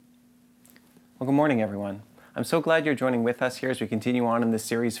Well, good morning, everyone. I'm so glad you're joining with us here as we continue on in this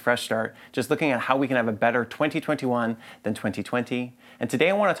series, Fresh Start, just looking at how we can have a better 2021 than 2020. And today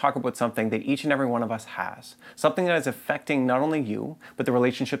I want to talk about something that each and every one of us has, something that is affecting not only you, but the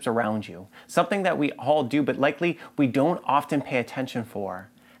relationships around you, something that we all do, but likely we don't often pay attention for.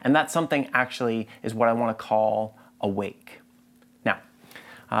 And that something actually is what I want to call awake. Now,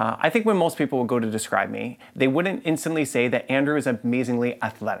 I think when most people would go to describe me, they wouldn't instantly say that Andrew is amazingly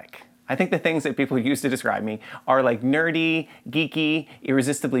athletic. I think the things that people use to describe me are like nerdy, geeky,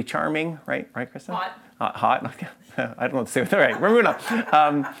 irresistibly charming, right, Kristen? Hot. Hot. I don't know what to say with that. All right, we're moving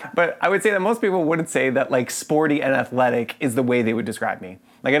on. But I would say that most people wouldn't say that like sporty and athletic is the way they would describe me.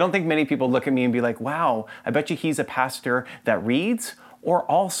 Like I don't think many people look at me and be like, wow, I bet you he's a pastor that reads, or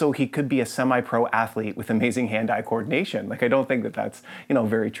also he could be a semi-pro athlete with amazing hand-eye coordination. Like I don't think that that's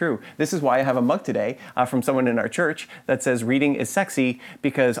very true. This is why I have a mug today from someone in our church that says reading is sexy,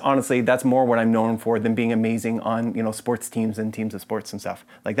 because honestly that's more what I'm known for than being amazing on sports teams and teams of sports and stuff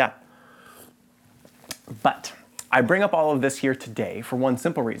like that. But I bring up all of this here today for one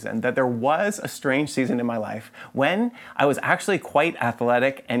simple reason, that there was a strange season in my life when I was actually quite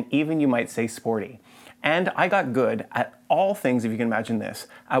athletic and even you might say sporty. And I got good at all things, if you can imagine this,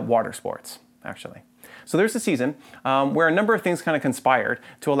 at water sports, actually. So there's a season where a number of things kind of conspired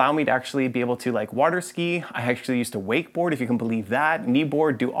to allow me to actually be able to like water ski. I actually used to wakeboard, if you can believe that,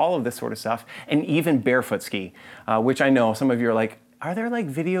 kneeboard, do all of this sort of stuff, and even barefoot ski, which I know some of you are like, are there like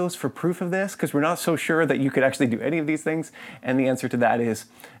videos for proof of this? Because we're not so sure that you could actually do any of these things. And the answer to that is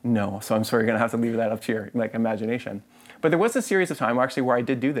no. So I'm sorry, you're gonna have to leave that up to your imagination. But there was a series of time actually where I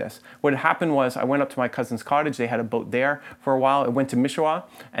did do this. What had happened was I went up to my cousin's cottage. They had a boat there for a while. I went to Mishawah,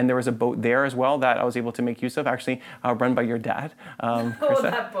 and there was a boat there as well that I was able to make use of, actually run by your dad. That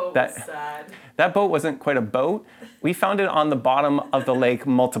boat was sad. That boat wasn't quite a boat. We found it on the bottom of the lake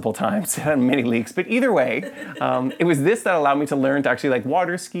multiple times. It had many leaks. But either way, it was this that allowed me to learn to actually like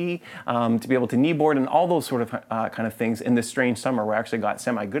water ski, to be able to kneeboard and all those sort of kind of things in this strange summer where I actually got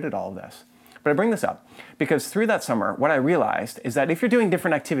semi-good at all of this. But I bring this up because through that summer, what I realized is that if you're doing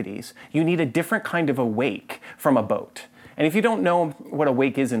different activities, you need a different kind of a wake from a boat. And if you don't know what a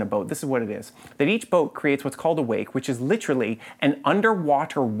wake is in a boat, this is what it is. That each boat creates what's called a wake, which is literally an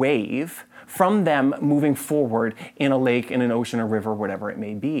underwater wave from them moving forward in a lake, in an ocean, a river, whatever it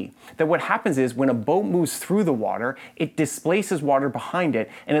may be. That what happens is when a boat moves through the water, it displaces water behind it,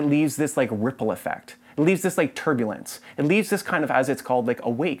 and it leaves this like ripple effect. It leaves this like turbulence. It leaves this kind of, as it's called, like a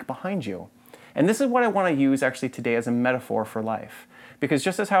wake behind you. And this is what I want to use actually today as a metaphor for life. Because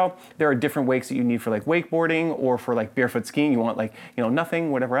just as how there are different wakes that you need for like wakeboarding or for like barefoot skiing, you want like,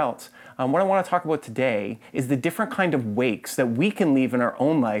 nothing, whatever else. What I want to talk about today is the different kind of wakes that we can leave in our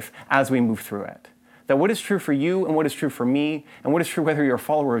own life as we move through it. That what is true for you and what is true for me and what is true whether you're a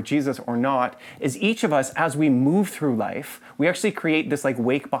follower of Jesus or not is each of us as we move through life, we actually create this like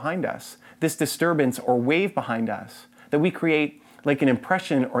wake behind us, this disturbance or wave behind us that we create like an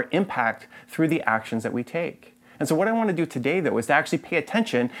impression or impact through the actions that we take. And so what I want to do today, though, is to actually pay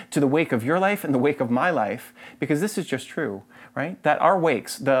attention to the wake of your life and the wake of my life, because this is just true, right? That our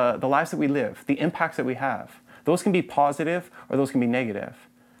wakes, the lives that we live, the impacts that we have, those can be positive or those can be negative.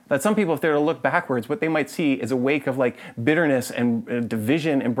 That some people, if they were to look backwards, what they might see is a wake of like bitterness and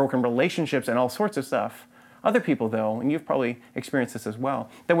division and broken relationships and all sorts of stuff. Other people, though, and you've probably experienced this as well,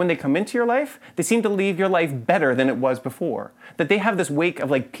 that when they come into your life, they seem to leave your life better than it was before. That they have this wake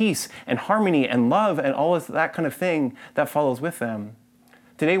of like peace and harmony and love and all of that kind of thing that follows with them.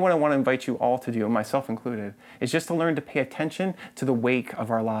 Today, what I want to invite you all to do, myself included, is just to learn to pay attention to the wake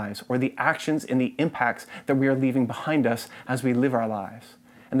of our lives, or the actions and the impacts that we are leaving behind us as we live our lives.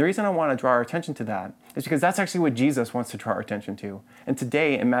 And the reason I want to draw our attention to that is because that's actually what Jesus wants to draw our attention to. And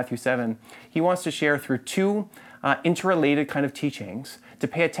today in Matthew 7, he wants to share through two interrelated kind of teachings to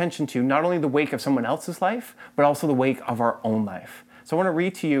pay attention to not only the wake of someone else's life, but also the wake of our own life. So I want to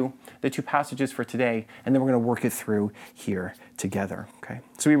read to you the two passages for today, and then we're going to work it through here together. Okay?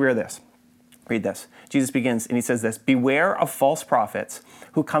 So we read this. Jesus begins and he says this: "Beware of false prophets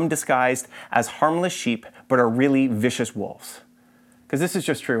who come disguised as harmless sheep, but are really vicious wolves." Because this is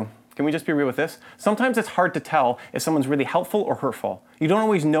just true. Can we just be real with this? Sometimes it's hard to tell if someone's really helpful or hurtful. You don't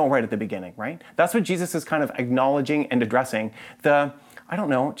always know right at the beginning, right? That's what Jesus is kind of acknowledging and addressing,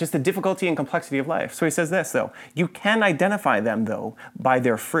 just the difficulty and complexity of life. So he says this, though: "You can identify them, though, by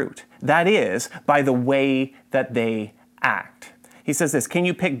their fruit. That is, by the way that they act." He says this: "Can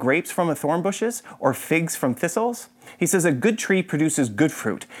you pick grapes from the thorn bushes or figs from thistles?" He says a good tree produces good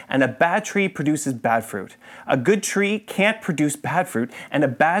fruit and a bad tree produces bad fruit. A good tree can't produce bad fruit and a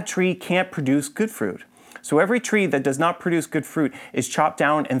bad tree can't produce good fruit. So every tree that does not produce good fruit is chopped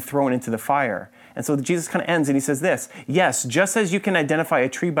down and thrown into the fire. And so Jesus kind of ends and he says this, yes, just as you can identify a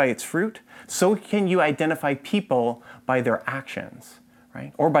tree by its fruit, so can you identify people by their actions,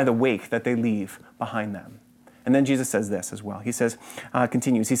 right? Or by the wake that they leave behind them. And then Jesus says this as well. He says,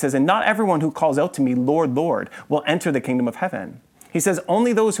 continues, he says, and not everyone who calls out to me, Lord, Lord, will enter the kingdom of heaven. He says,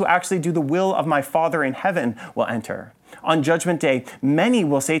 only those who actually do the will of my Father in heaven will enter. On judgment day, many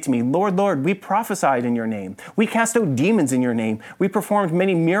will say to me, Lord, Lord, we prophesied in your name. We cast out demons in your name. We performed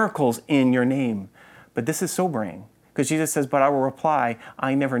many miracles in your name. But this is sobering, because Jesus says, but I will reply,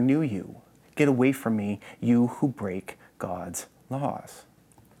 I never knew you. Get away from me, you who break God's laws.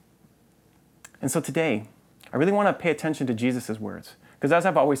 And so today, I really want to pay attention to Jesus' words. Because as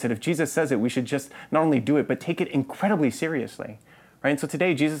I've always said, if Jesus says it, we should just not only do it, but take it incredibly seriously. Right? And so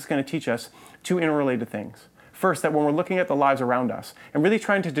today, Jesus is going to teach us two interrelated things. First, that when we're looking at the lives around us and really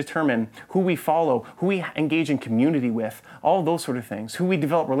trying to determine who we follow, who we engage in community with, all those sort of things, who we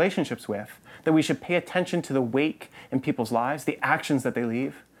develop relationships with, that we should pay attention to the wake in people's lives, the actions that they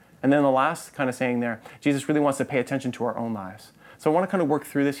leave. And then the last kind of saying there, Jesus really wants to pay attention to our own lives. So I want to kind of work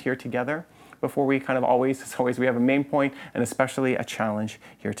through this here together before we kind of as always, we have a main point and especially a challenge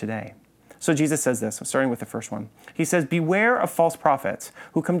here today. So Jesus says this, starting with the first one. He says, beware of false prophets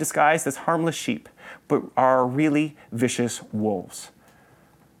who come disguised as harmless sheep, but are really vicious wolves.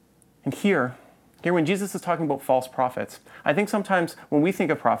 And here when Jesus is talking about false prophets, I think sometimes when we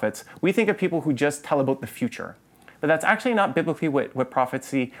think of prophets, we think of people who just tell about the future. But that's actually not biblically what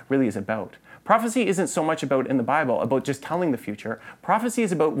prophecy really is about. Prophecy isn't so much about, in the Bible, about just telling the future. Prophecy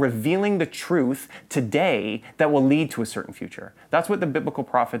is about revealing the truth today that will lead to a certain future. That's what the biblical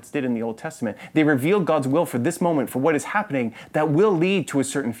prophets did in the Old Testament. They revealed God's will for this moment, for what is happening, that will lead to a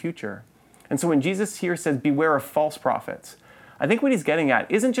certain future. And so when Jesus here says, beware of false prophets, I think what he's getting at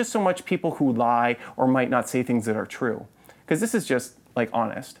isn't just so much people who lie or might not say things that are true. Because this is just,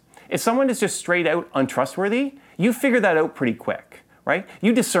 honest. If someone is just straight out untrustworthy, you figure that out pretty quick, right?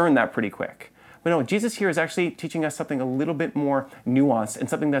 You discern that pretty quick. But no, Jesus here is actually teaching us something a little bit more nuanced and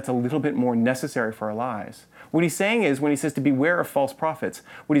something that's a little bit more necessary for our lives. What he's saying is, when he says to beware of false prophets,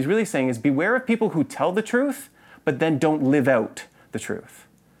 what he's really saying is beware of people who tell the truth, but then don't live out the truth.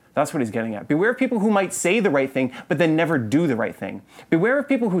 That's what he's getting at. Beware of people who might say the right thing, but then never do the right thing. Beware of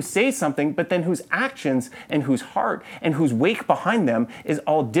people who say something, but then whose actions and whose heart and whose wake behind them is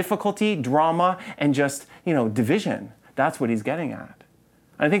all difficulty, drama, and just, division. That's what he's getting at.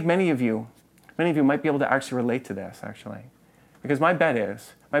 And I think many of you might be able to actually relate to this, actually. Because my bet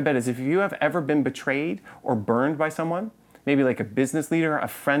is if you have ever been betrayed or burned by someone, maybe like a business leader, a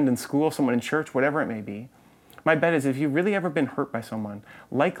friend in school, someone in church, whatever it may be, my bet is if you've really ever been hurt by someone,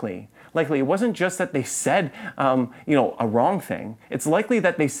 likely it wasn't just that they said, a wrong thing. It's likely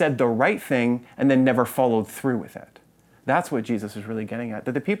that they said the right thing and then never followed through with it. That's what Jesus is really getting at.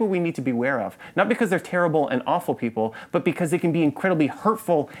 That the people we need to beware of, not because they're terrible and awful people, but because they can be incredibly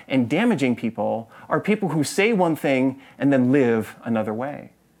hurtful and damaging people, are people who say one thing and then live another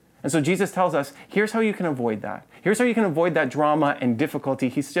way. And so Jesus tells us, here's how you can avoid that. Here's how you can avoid that drama and difficulty.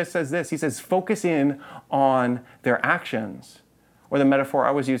 He just says this. He says, focus in on their actions. Or the metaphor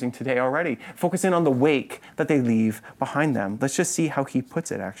I was using today already. Focus in on the wake that they leave behind them. Let's just see how he puts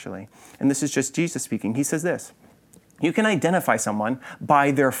it, actually. And this is just Jesus speaking. He says this. You can identify someone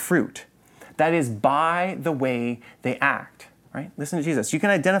by their fruit. That is, by the way they act. Right? Listen to Jesus. You can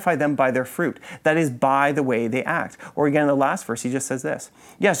identify them by their fruit. That is, by the way they act. Or again, in the last verse, he just says this.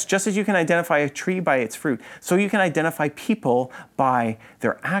 Yes, just as you can identify a tree by its fruit, so you can identify people by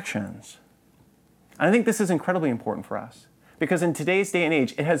their actions. And I think this is incredibly important for us. Because in today's day and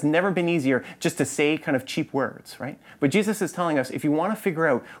age, it has never been easier just to say kind of cheap words, right? But Jesus is telling us, if you want to figure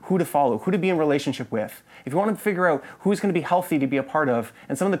out who to follow, who to be in relationship with, if you want to figure out who's going to be healthy to be a part of,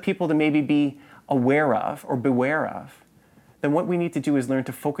 and some of the people to maybe be aware of or beware of, then what we need to do is learn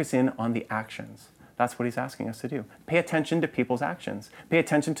to focus in on the actions. That's what he's asking us to do. Pay attention to people's actions. Pay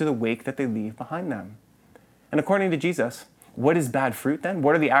attention to the wake that they leave behind them. And according to Jesus, what is bad fruit then?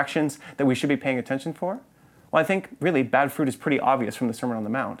 What are the actions that we should be paying attention for? Well, I think really bad fruit is pretty obvious from the Sermon on the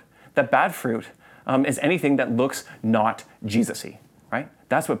Mount. That bad fruit is anything that looks not Jesus-y, right?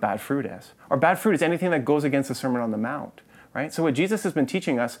 That's what bad fruit is. Or bad fruit is anything that goes against the Sermon on the Mount. Right? So what Jesus has been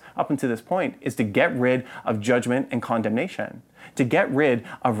teaching us up until this point is to get rid of judgment and condemnation, to get rid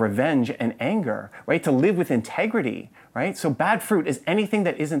of revenge and anger, right? To live with integrity, right? So bad fruit is anything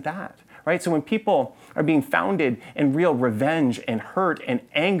that isn't that, right? So when people are being founded in real revenge and hurt and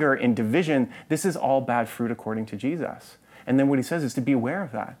anger and division, this is all bad fruit according to Jesus. And then what he says is to be aware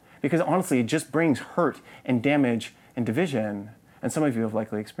of that, because honestly, it just brings hurt and damage and division. And some of you have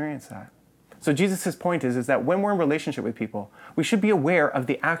likely experienced that. So Jesus' point is that when we're in relationship with people, we should be aware of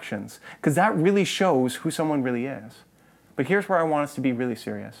the actions, because that really shows who someone really is. But here's where I want us to be really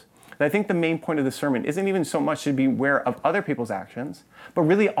serious. And I think the main point of the sermon isn't even so much to be aware of other people's actions, but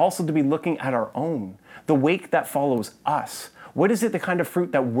really also to be looking at our own, the wake that follows us. What is it, the kind of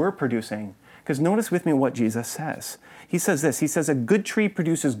fruit that we're producing? Because notice with me what Jesus says. He says this, he says, a good tree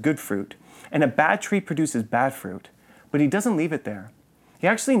produces good fruit, and a bad tree produces bad fruit. But he doesn't leave it there. He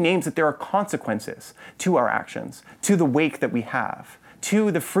actually names that there are consequences to our actions, to the wake that we have,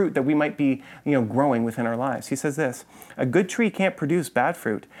 to the fruit that we might be, growing within our lives. He says this, a good tree can't produce bad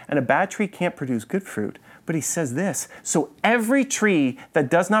fruit, and a bad tree can't produce good fruit. But he says this, so every tree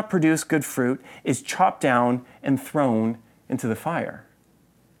that does not produce good fruit is chopped down and thrown into the fire.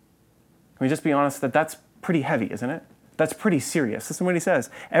 Can we just be honest that that's pretty heavy, isn't it? That's pretty serious. Listen to what he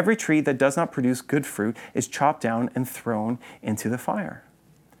says. Every tree that does not produce good fruit is chopped down and thrown into the fire.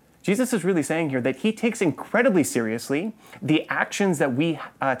 Jesus is really saying here that he takes incredibly seriously the actions that we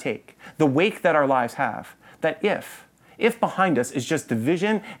take, the wake that our lives have. That if behind us is just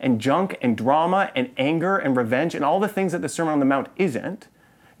division and junk and drama and anger and revenge and all the things that the Sermon on the Mount isn't,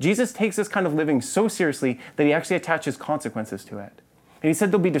 Jesus takes this kind of living so seriously that he actually attaches consequences to it. And he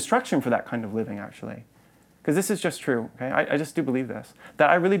said there'll be destruction for that kind of living, actually. Because this is just true, okay? I just do believe this. That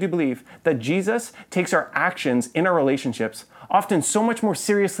I really do believe that Jesus takes our actions in our relationships often so much more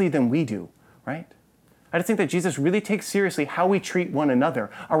seriously than we do, right? I just think that Jesus really takes seriously how we treat one another,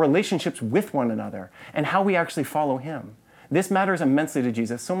 our relationships with one another, and how we actually follow him. This matters immensely to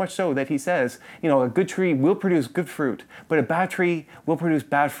Jesus, so much so that he says, a good tree will produce good fruit, but a bad tree will produce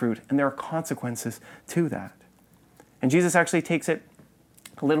bad fruit, and there are consequences to that. And Jesus actually takes it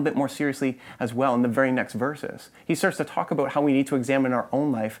a little bit more seriously as well in the very next verses. He starts to talk about how we need to examine our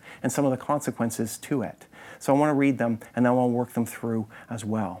own life and some of the consequences to it. So I want to read them and then I want to work them through as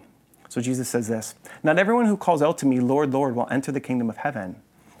well. So Jesus says this, not everyone who calls out to me, Lord, Lord, will enter the kingdom of heaven.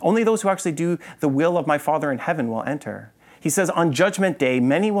 Only those who actually do the will of my Father in heaven will enter. He says, on judgment day,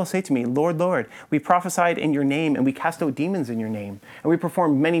 many will say to me, Lord, Lord, we prophesied in your name and we cast out demons in your name and we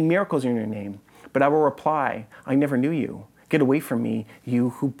performed many miracles in your name. But I will reply, I never knew you. Get away from me, you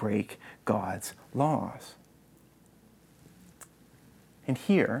who break God's laws. And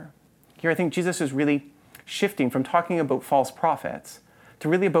here I think Jesus is really shifting from talking about false prophets to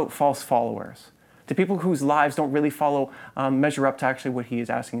really about false followers, to people whose lives don't really measure up to actually what he is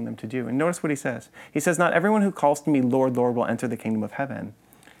asking them to do. And notice what he says. He says, not everyone who calls to me, Lord, Lord, will enter the kingdom of heaven.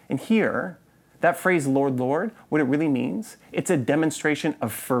 And here, that phrase, Lord, Lord, what it really means, it's a demonstration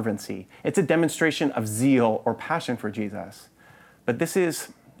of fervency. It's a demonstration of zeal or passion for Jesus. But this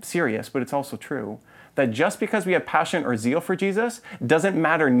is serious, but it's also true, that just because we have passion or zeal for Jesus doesn't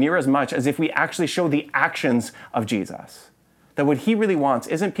matter near as much as if we actually show the actions of Jesus. That what he really wants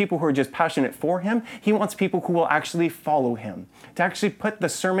isn't people who are just passionate for him. He wants people who will actually follow him, to actually put the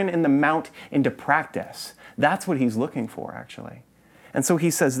Sermon in the Mount into practice. That's what he's looking for, actually. And so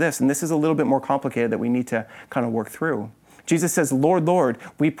he says this, and this is a little bit more complicated that we need to kind of work through. Jesus says, Lord, Lord,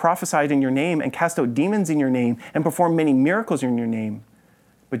 we prophesied in your name and cast out demons in your name and performed many miracles in your name.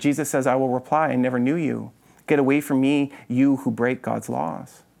 But Jesus says, I will reply, I never knew you. Get away from me, you who break God's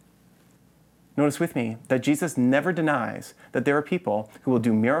laws. Notice with me that Jesus never denies that there are people who will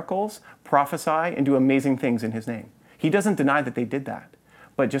do miracles, prophesy, and do amazing things in his name. He doesn't deny that they did that.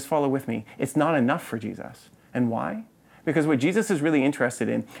 But just follow with me. It's not enough for Jesus. And why? Because what Jesus is really interested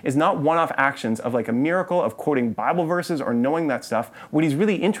in is not one-off actions of like a miracle of quoting Bible verses or knowing that stuff. What he's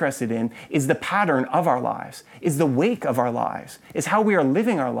really interested in is the pattern of our lives, is the wake of our lives, is how we are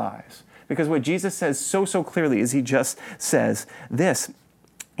living our lives. Because what Jesus says so clearly is he just says this.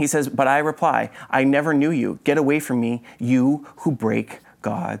 He says, but I reply, I never knew you. Get away from me, you who break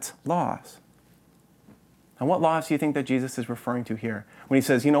God's laws. And what laws do you think that Jesus is referring to here? When he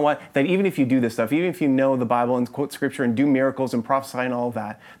says, you know what, that even if you do this stuff, even if you know the Bible and quote scripture and do miracles and prophesy and all of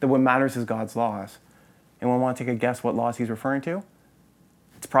that what matters is God's laws. Anyone want to take a guess what laws he's referring to?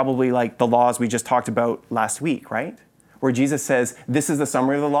 It's probably like the laws we just talked about last week, right? Where Jesus says, this is the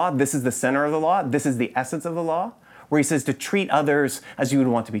summary of the law, this is the center of the law, this is the essence of the law. Where he says to treat others as you would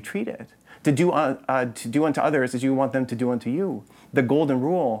want to be treated. To do unto others as you want them to do unto you. The golden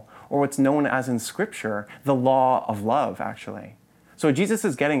rule, or what's known as in Scripture, the law of love, actually. So what Jesus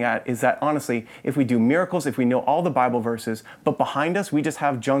is getting at is that, honestly, if we do miracles, if we know all the Bible verses, but behind us we just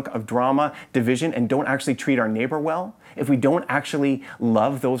have junk of drama, division, and don't actually treat our neighbor well, if we don't actually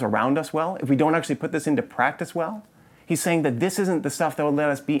love those around us well, if we don't actually put this into practice well, he's saying that this isn't the stuff that will let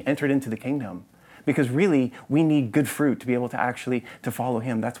us be entered into the kingdom. Because really, we need good fruit to be able to follow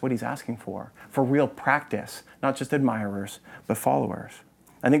him. That's what he's asking for real practice, not just admirers, but followers.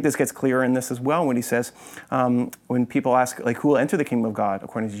 I think this gets clearer in this as well when he says, when people ask, like, who will enter the kingdom of God,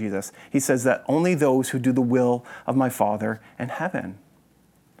 according to Jesus, he says that only those who do the will of my Father in heaven.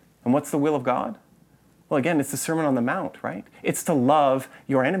 And what's the will of God? Well, again, it's the Sermon on the Mount, right? It's to love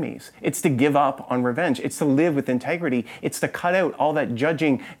your enemies. It's to give up on revenge. It's to live with integrity. It's to cut out all that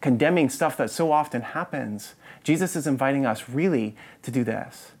judging, condemning stuff that so often happens. Jesus is inviting us really to do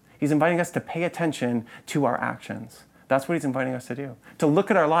this. He's inviting us to pay attention to our actions. That's what he's inviting us to do. To look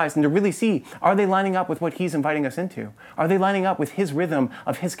at our lives and to really see, are they lining up with what he's inviting us into? Are they lining up with his rhythm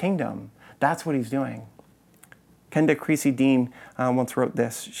of his kingdom? That's what he's doing. Kenda Creasy Dean once wrote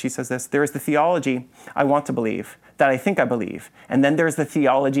this. She says this: there is the theology I want to believe, that I think I believe, and then there's the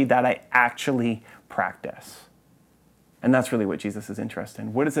theology that I actually practice. And that's really what Jesus is interested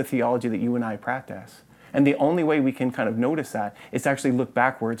in. What is the theology that you and I practice? And the only way we can kind of notice that is to actually look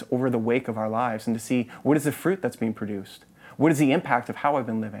backwards over the wake of our lives and to see, what is the fruit that's being produced? What is the impact of how I've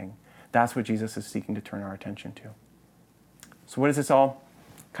been living? That's what Jesus is seeking to turn our attention to. So what does this all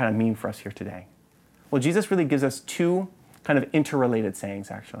kind of mean for us here today? Well, Jesus really gives us two kind of interrelated sayings,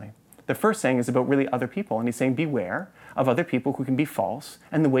 actually. The first saying is about really other people, and he's saying, beware of other people who can be false,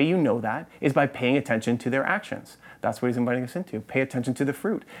 and the way you know that is by paying attention to their actions. That's what he's inviting us into. Pay attention to the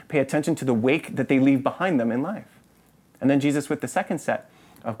fruit. Pay attention to the wake that they leave behind them in life. And then Jesus, with the second set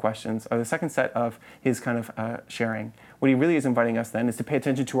of questions, or the second set of his kind of sharing, what he really is inviting us then is to pay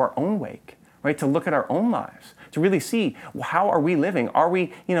attention to our own wake, right? To look at our own lives, to really see, well, how are we living? Are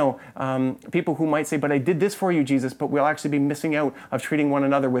we, people who might say, but I did this for you, Jesus, but we'll actually be missing out of treating one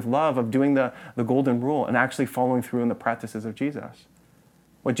another with love, of doing the golden rule, and actually following through in the practices of Jesus.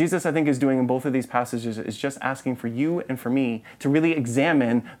 What Jesus, I think, is doing in both of these passages is just asking for you and for me to really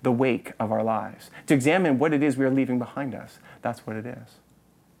examine the wake of our lives, to examine what it is we are leaving behind us. That's what it is.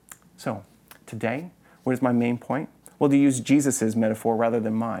 So, today, what is my main point? Well, to use Jesus' metaphor rather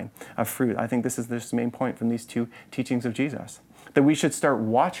than mine of fruit, I think this is the main point from these two teachings of Jesus, that we should start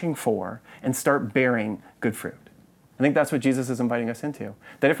watching for and start bearing good fruit. I think that's what Jesus is inviting us into.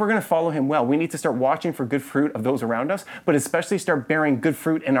 That if we're going to follow him well, we need to start watching for good fruit of those around us, but especially start bearing good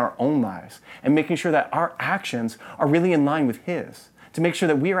fruit in our own lives and making sure that our actions are really in line with his, to make sure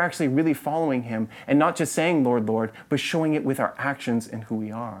that we are actually really following him and not just saying, Lord, Lord, but showing it with our actions and who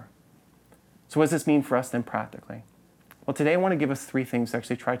we are. So what does this mean for us then practically? Well, today I want to give us three things to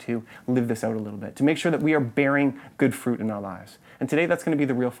actually try to live this out a little bit, to make sure that we are bearing good fruit in our lives. And today that's going to be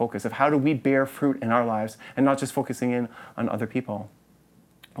the real focus of how do we bear fruit in our lives and not just focusing in on other people.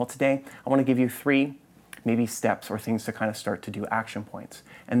 Well, today I want to give you three maybe steps or things to kind of start to do, action points.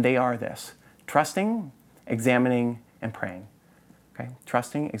 And they are this: trusting, examining, and praying. Okay?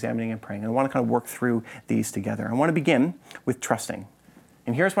 Trusting, examining, and praying. And I want to kind of work through these together. I want to begin with trusting.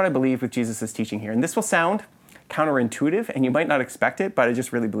 And here's what I believe with Jesus' teaching here. And this will sound counterintuitive, and you might not expect it, but I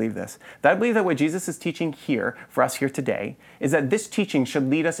just really believe this. That I believe that what Jesus is teaching here, for us here today, is that this teaching should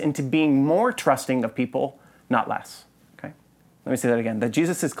lead us into being more trusting of people, not less. Okay? Let me say that again. That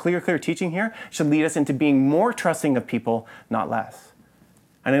Jesus' clear teaching here should lead us into being more trusting of people, not less.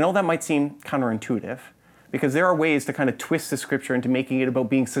 And I know that might seem counterintuitive, because there are ways to kind of twist the scripture into making it about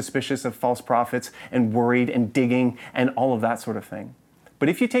being suspicious of false prophets and worried and digging and all of that sort of thing. But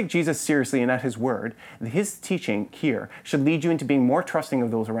if you take Jesus seriously and at his word, his teaching here should lead you into being more trusting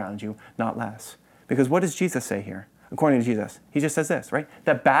of those around you, not less. Because what does Jesus say here? According to Jesus, he just says this, right?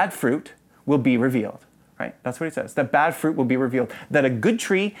 That bad fruit will be revealed, right? That's what he says. That bad fruit will be revealed. That a good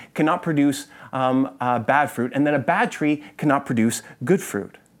tree cannot produce bad fruit, and that a bad tree cannot produce good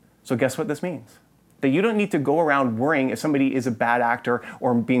fruit. So guess what this means? That you don't need to go around worrying if somebody is a bad actor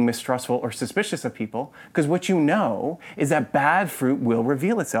or being mistrustful or suspicious of people, because what you know is that bad fruit will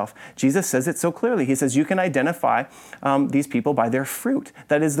reveal itself. Jesus says it so clearly. He says you can identify these people by their fruit.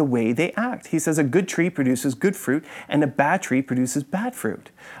 That is the way they act. He says a good tree produces good fruit and a bad tree produces bad fruit.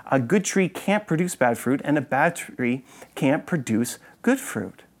 A good tree can't produce bad fruit and a bad tree can't produce good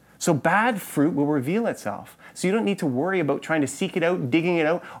fruit. So bad fruit will reveal itself. So you don't need to worry about trying to seek it out, digging it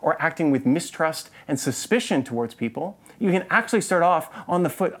out, or acting with mistrust and suspicion towards people. You can actually start off on the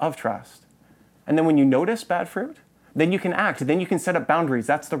foot of trust. And then when you notice bad fruit, then you can act. Then you can set up boundaries.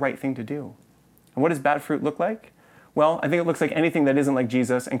 That's the right thing to do. And what does bad fruit look like? Well, I think it looks like anything that isn't like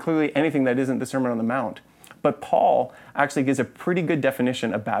Jesus, and clearly anything that isn't the Sermon on the Mount. But Paul actually gives a pretty good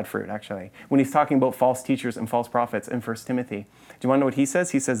definition of bad fruit, actually, when he's talking about false teachers and false prophets in 1 Timothy. Do you want to know what he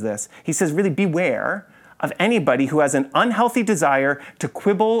says? He says this. He says, really beware of anybody who has an unhealthy desire to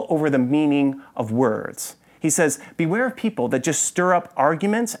quibble over the meaning of words. He says, beware of people that just stir up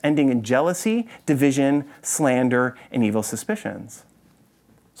arguments ending in jealousy, division, slander, and evil suspicions.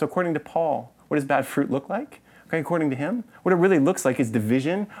 So according to Paul, what does bad fruit look like? Okay, according to him, what it really looks like is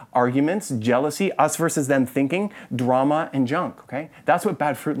division, arguments, jealousy, us versus them thinking, drama, and junk, okay? That's what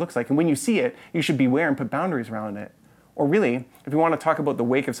bad fruit looks like. And when you see it, you should beware and put boundaries around it. Or really, if you want to talk about the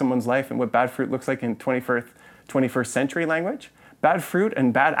wake of someone's life and what bad fruit looks like in 21st century language, bad fruit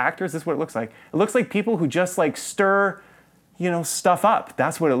and bad actors, this is what it looks like. It looks like people who just like stir, stuff up.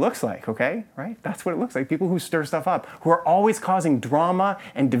 That's what it looks like, okay? Right? That's what it looks like. People who stir stuff up, who are always causing drama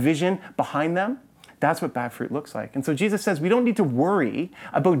and division behind them. That's what bad fruit looks like. And so Jesus says we don't need to worry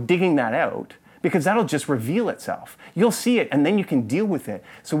about digging that out because that'll just reveal itself. You'll see it and then you can deal with it.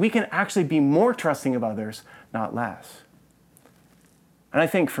 So we can actually be more trusting of others, not less. And I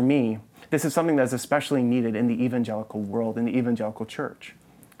think for me, this is something that's especially needed in the evangelical world, in the evangelical church.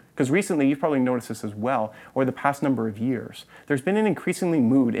 Because recently, you've probably noticed this as well, or the past number of years, there's been an increasingly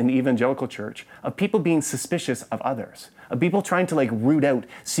mood in the evangelical church of people being suspicious of others, of people trying to root out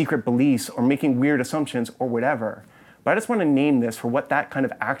secret beliefs or making weird assumptions or whatever. But I just want to name this for what that kind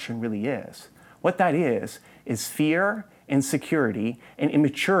of action really is. What that is fear, insecurity, and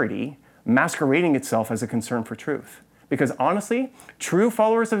immaturity masquerading itself as a concern for truth. Because honestly, true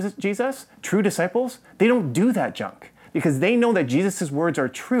followers of Jesus, true disciples, they don't do that junk. Because they know that Jesus' words are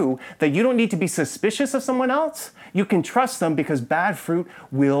true, that you don't need to be suspicious of someone else. You can trust them because bad fruit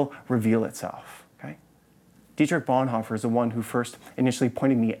will reveal itself, okay? Dietrich Bonhoeffer is the one who first initially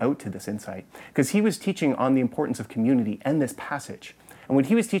pointed me out to this insight because he was teaching on the importance of community and this passage. And what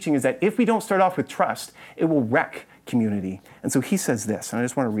he was teaching is that if we don't start off with trust, it will wreck community. And so he says this, and I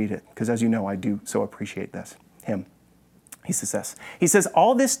just want to read it because as you know, I do so appreciate him. He says this. He says,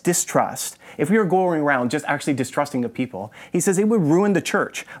 all this distrust, if we were going around just actually distrusting of people, he says it would ruin the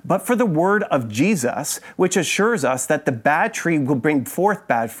church. But for the word of Jesus, which assures us that the bad tree will bring forth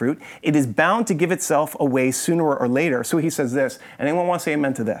bad fruit, it is bound to give itself away sooner or later. So he says this, and anyone want to say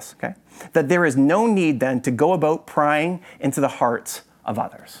amen to this, okay? That there is no need then to go about prying into the hearts of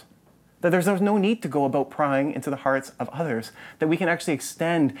others. That there's no need to go about prying into the hearts of others. That we can actually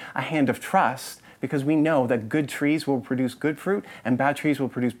extend a hand of trust because we know that good trees will produce good fruit and bad trees will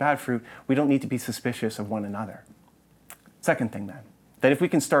produce bad fruit. We don't need to be suspicious of one another. Second thing then, that if we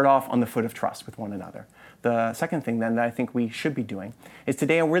can start off on the foot of trust with one another. The second thing then that I think we should be doing is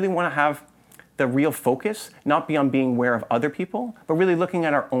today I really want to have the real focus, not be on being aware of other people, but really looking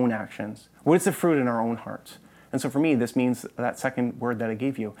at our own actions. What is the fruit in our own hearts? And so for me, this means that second word that I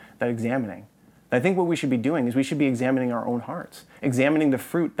gave you, that examining. I think what we should be doing is we should be examining our own hearts, examining the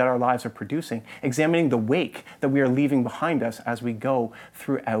fruit that our lives are producing, examining the wake that we are leaving behind us as we go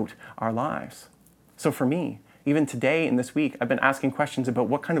throughout our lives. So for me, even today and this week, I've been asking questions about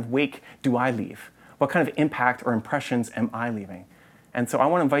what kind of wake do I leave? What kind of impact or impressions am I leaving? And so I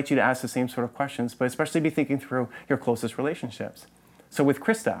want to invite you to ask the same sort of questions, but especially be thinking through your closest relationships. So with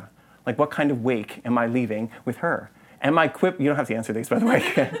Krista, what kind of wake am I leaving with her? Am I you don't have to answer these, by the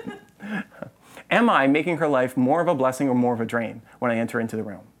way. Am I making her life more of a blessing or more of a drain when I enter into the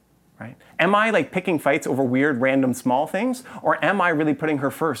room, right? Am I picking fights over weird, random, small things? Or am I really putting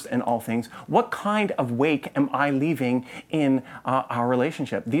her first in all things? What kind of wake am I leaving in our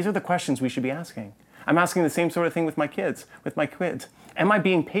relationship? These are the questions we should be asking. I'm asking the same sort of thing with my kids. Am I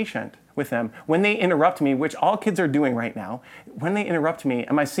being patient with them? When they interrupt me, which all kids are doing right now, when they interrupt me,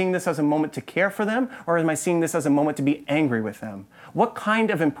 am I seeing this as a moment to care for them, or am I seeing this as a moment to be angry with them? What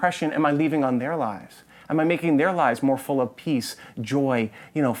kind of impression am I leaving on their lives? Am I making their lives more full of peace, joy,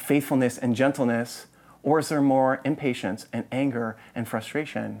 faithfulness and gentleness? Or is there more impatience and anger and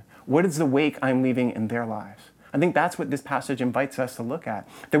frustration? What is the wake I'm leaving in their lives? I think that's what this passage invites us to look at,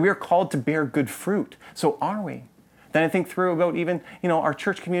 that we are called to bear good fruit. So are we? Then I think through about even, our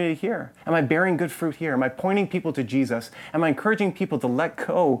church community here. Am I bearing good fruit here? Am I pointing people to Jesus? Am I encouraging people to let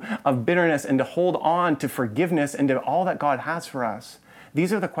go of bitterness and to hold on to forgiveness and to all that God has for us?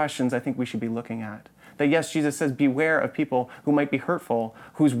 These are the questions I think we should be looking at. That yes, Jesus says, beware of people who might be hurtful,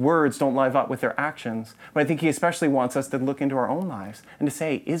 whose words don't live up with their actions. But I think he especially wants us to look into our own lives and to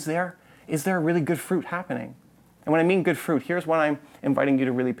say, is there really good fruit happening? And when I mean good fruit, here's what I'm inviting you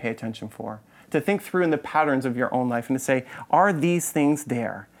to really pay attention for. To think through in the patterns of your own life and to say, are these things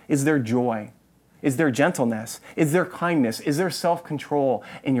there? Is there joy? Is there gentleness? Is there kindness? Is there self-control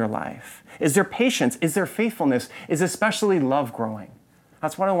in your life? Is there patience? Is there faithfulness? Is especially love growing?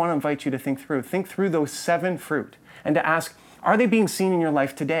 That's what I want to invite you to think through. Think through those 7 fruit and to ask, are they being seen in your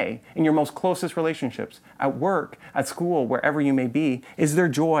life today, in your most closest relationships, at work, at school, wherever you may be? Is there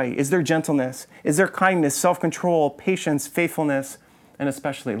joy? Is there gentleness? Is there kindness, self-control, patience, faithfulness, and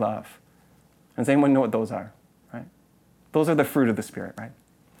especially love? Does anyone know what those are, right? Those are the fruit of the Spirit, right?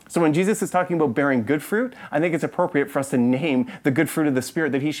 So when Jesus is talking about bearing good fruit, I think it's appropriate for us to name the good fruit of the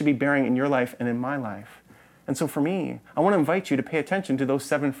Spirit that he should be bearing in your life and in my life. And so for me, I want to invite you to pay attention to those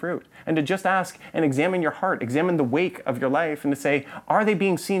 7 fruit and to just ask and examine your heart, examine the wake of your life, and to say, are they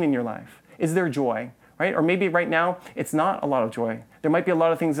being seen in your life? Is there joy, right? Or maybe right now, it's not a lot of joy. There might be a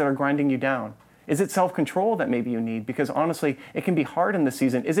lot of things that are grinding you down. Is it self-control that maybe you need? Because honestly, it can be hard in this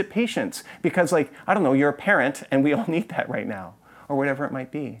season. Is it patience? Because I don't know, you're a parent and we all need that right now, or whatever it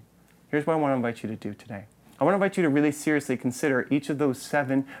might be. Here's what I want to invite you to do today. I want to invite you to really seriously consider each of those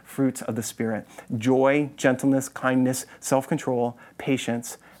 7 fruits of the Spirit: joy, gentleness, kindness, self-control,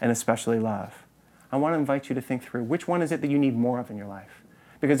 patience, and especially love. I want to invite you to think through which one is it that you need more of in your life.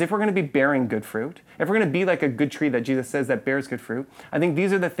 Because if we're going to be bearing good fruit, if we're going to be like a good tree that Jesus says that bears good fruit, I think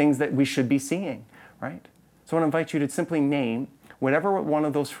these are the things that we should be seeing, right? So I want to invite you to simply name whatever one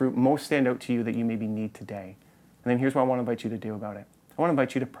of those fruit most stand out to you that you maybe need today. And then here's what I want to invite you to do about it. I want to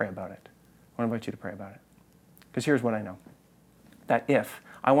invite you to pray about it. I want to invite you to pray about it. Because here's what I know. That if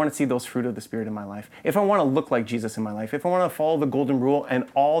I want to see those fruit of the Spirit in my life, if I want to look like Jesus in my life, if I want to follow the golden rule and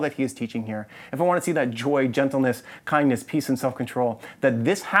all that he is teaching here, if I want to see that joy, gentleness, kindness, peace, and self-control, that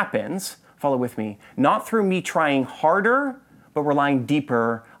this happens, follow with me, not through me trying harder, but relying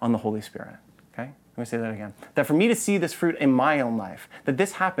deeper on the Holy Spirit. Okay? Let me say that again. That for me to see this fruit in my own life, that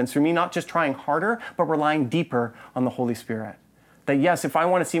this happens through me not just trying harder, but relying deeper on the Holy Spirit. That yes, if I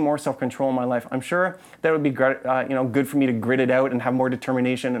want to see more self-control in my life, I'm sure that it would be good for me to grit it out and have more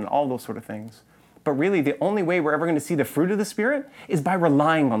determination and all those sort of things. But really, the only way we're ever going to see the fruit of the Spirit is by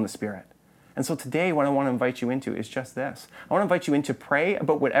relying on the Spirit. And so today, what I want to invite you into is just this. I want to invite you in to pray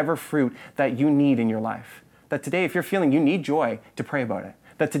about whatever fruit that you need in your life. That today, if you're feeling you need joy, to pray about it.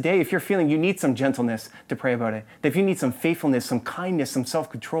 That today, if you're feeling you need some gentleness, to pray about it. That if you need some faithfulness, some kindness, some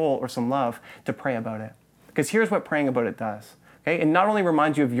self-control, or some love, to pray about it. Because here's what praying about it does. Okay? It not only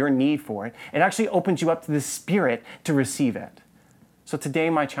reminds you of your need for it, it actually opens you up to the Spirit to receive it. So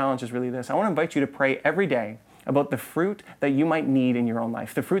today, my challenge is really this. I want to invite you to pray every day about the fruit that you might need in your own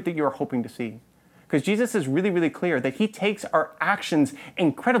life, the fruit that you're hoping to see. Because Jesus is really, really clear that he takes our actions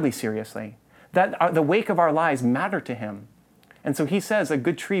incredibly seriously, that the wake of our lives matter to him. And so he says a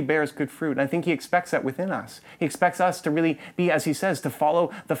good tree bears good fruit. And I think he expects that within us. He expects us to really be, as he says, to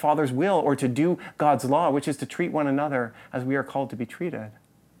follow the Father's will or to do God's law, which is to treat one another as we are called to be treated.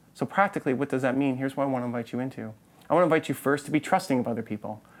 So practically, what does that mean? Here's what I want to invite you into. I want to invite you first to be trusting of other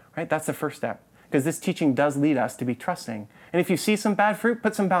people, right? That's the first step. Because this teaching does lead us to be trusting. And if you see some bad fruit,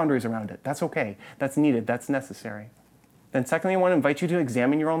 put some boundaries around it. That's okay. That's needed. That's necessary. Then secondly, I want to invite you to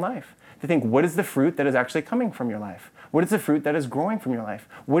examine your own life. To think, what is the fruit that is actually coming from your life? What is the fruit that is growing from your life?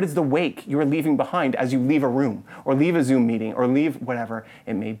 What is the wake you are leaving behind as you leave a room or leave a Zoom meeting or leave whatever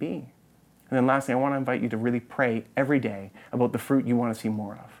it may be? And then lastly, I want to invite you to really pray every day about the fruit you want to see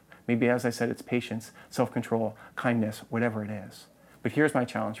more of. Maybe, as I said, it's patience, self-control, kindness, whatever it is. But here's my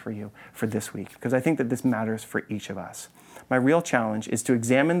challenge for you for this week, because I think that this matters for each of us. My real challenge is to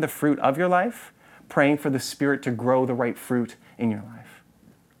examine the fruit of your life, praying for the Spirit to grow the right fruit in your life.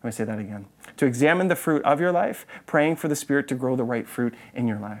 Let me say that again. To examine the fruit of your life, praying for the Spirit to grow the right fruit in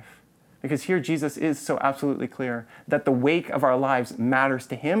your life. Because here Jesus is so absolutely clear that the wake of our lives matters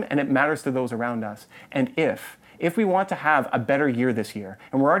to him and it matters to those around us. And if we want to have a better year this year,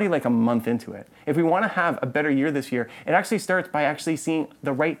 and we're already like a month into it, if we want to have a better year this year, it actually starts by actually seeing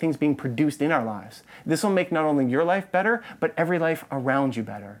the right things being produced in our lives. This will make not only your life better, but every life around you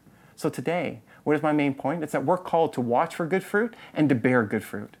better. So today, what is my main point? It's that we're called to watch for good fruit and to bear good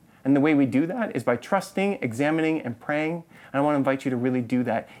fruit. And the way we do that is by trusting, examining, and praying. And I want to invite you to really do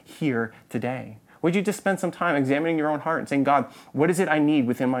that here today. Would you just spend some time examining your own heart and saying, God, what is it I need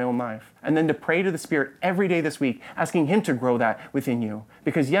within my own life? And then to pray to the Spirit every day this week, asking him to grow that within you.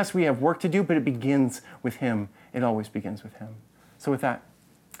 Because yes, we have work to do, but it begins with him. It always begins with him. So with that,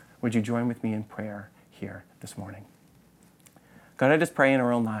 would you join with me in prayer here this morning? God, I just pray in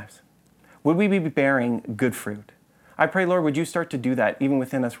our own lives. Would we be bearing good fruit? I pray, Lord, would you start to do that even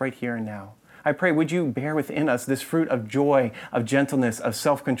within us right here and now? I pray, would you bear within us this fruit of joy, of gentleness, of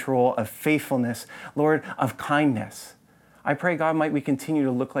self-control, of faithfulness, Lord, of kindness. I pray, God, might we continue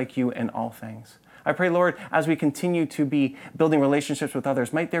to look like you in all things. I pray, Lord, as we continue to be building relationships with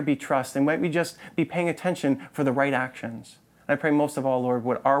others, might there be trust and might we just be paying attention for the right actions. And I pray most of all, Lord,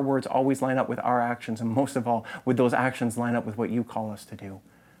 would our words always line up with our actions, and most of all, would those actions line up with what you call us to do.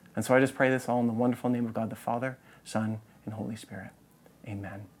 And so I just pray this all in the wonderful name of God the Father, Son, and Holy Spirit.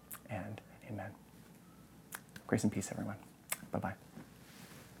 Amen and amen. Grace and peace, everyone. Bye-bye.